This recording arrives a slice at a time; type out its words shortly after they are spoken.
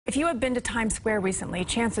If you have been to Times Square recently,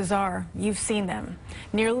 chances are you've seen them.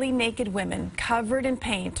 Nearly naked women covered in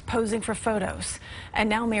paint posing for photos. And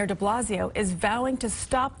now Mayor de Blasio is vowing to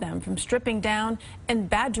stop them from stripping down and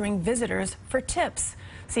badgering visitors for tips.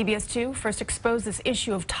 CBS 2 first exposed this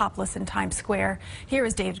issue of topless in Times Square. Here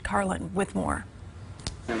is David Carlin with more.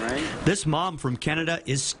 This mom from Canada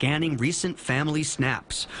is scanning recent family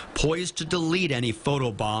snaps, poised to delete any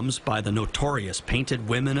photo bombs by the notorious painted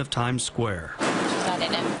women of Times Square.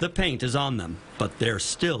 The paint is on them, but they're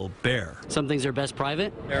still bare. Some things are best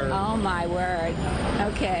private. Oh, my word.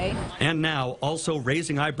 Okay. And now, also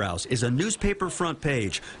raising eyebrows, is a newspaper front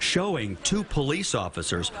page showing two police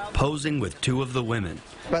officers posing with two of the women.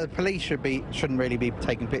 But the police shouldn't really be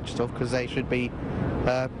taking pictures of, because they should be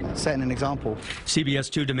setting an example. CBS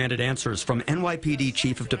 2 demanded answers from NYPD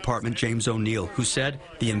Chief of Department James O'Neill, who said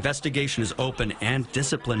the investigation is open and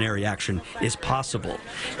disciplinary action is possible.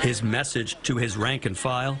 His message to his rank and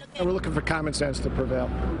file: we're looking for common sense to prevail.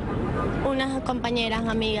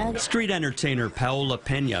 Street entertainer Paola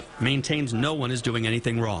Pena maintains no one is doing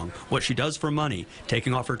anything wrong. What she does for money,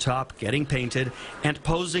 taking off her top, getting painted, and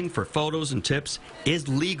posing for photos and tips, is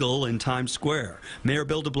legal in Times Square. Mayor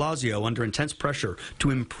Bill de Blasio, under intense pressure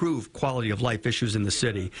to improve quality of life issues in the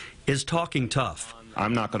city, is talking tough.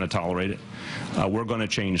 I'm not going to tolerate it. We're going to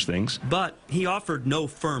change things. But he offered no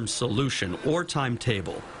firm solution or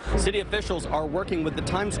timetable. City officials are working with the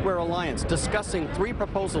Times Square Alliance, discussing 3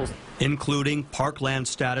 proposals, including parkland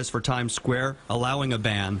status for Times Square, allowing a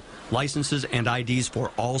ban, licenses and IDs for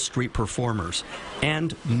all street performers,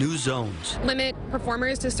 and new zones. Limit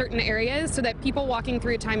performers to certain areas so that people walking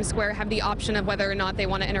through Times Square have the option of whether or not they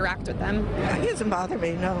want to interact with them. It doesn't bother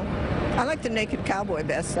me, no. I like the naked cowboy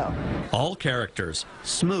best, though. All characters,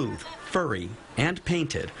 smooth, furry, and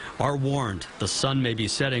painted, are warned the sun may be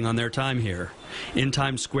setting on their time here. In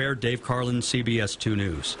Times Square, Dave Carlin, CBS 2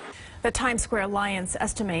 News. The Times Square Alliance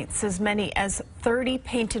estimates as many as 30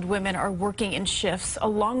 painted women are working in shifts,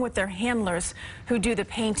 along with their handlers who do the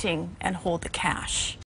painting and hold the cash.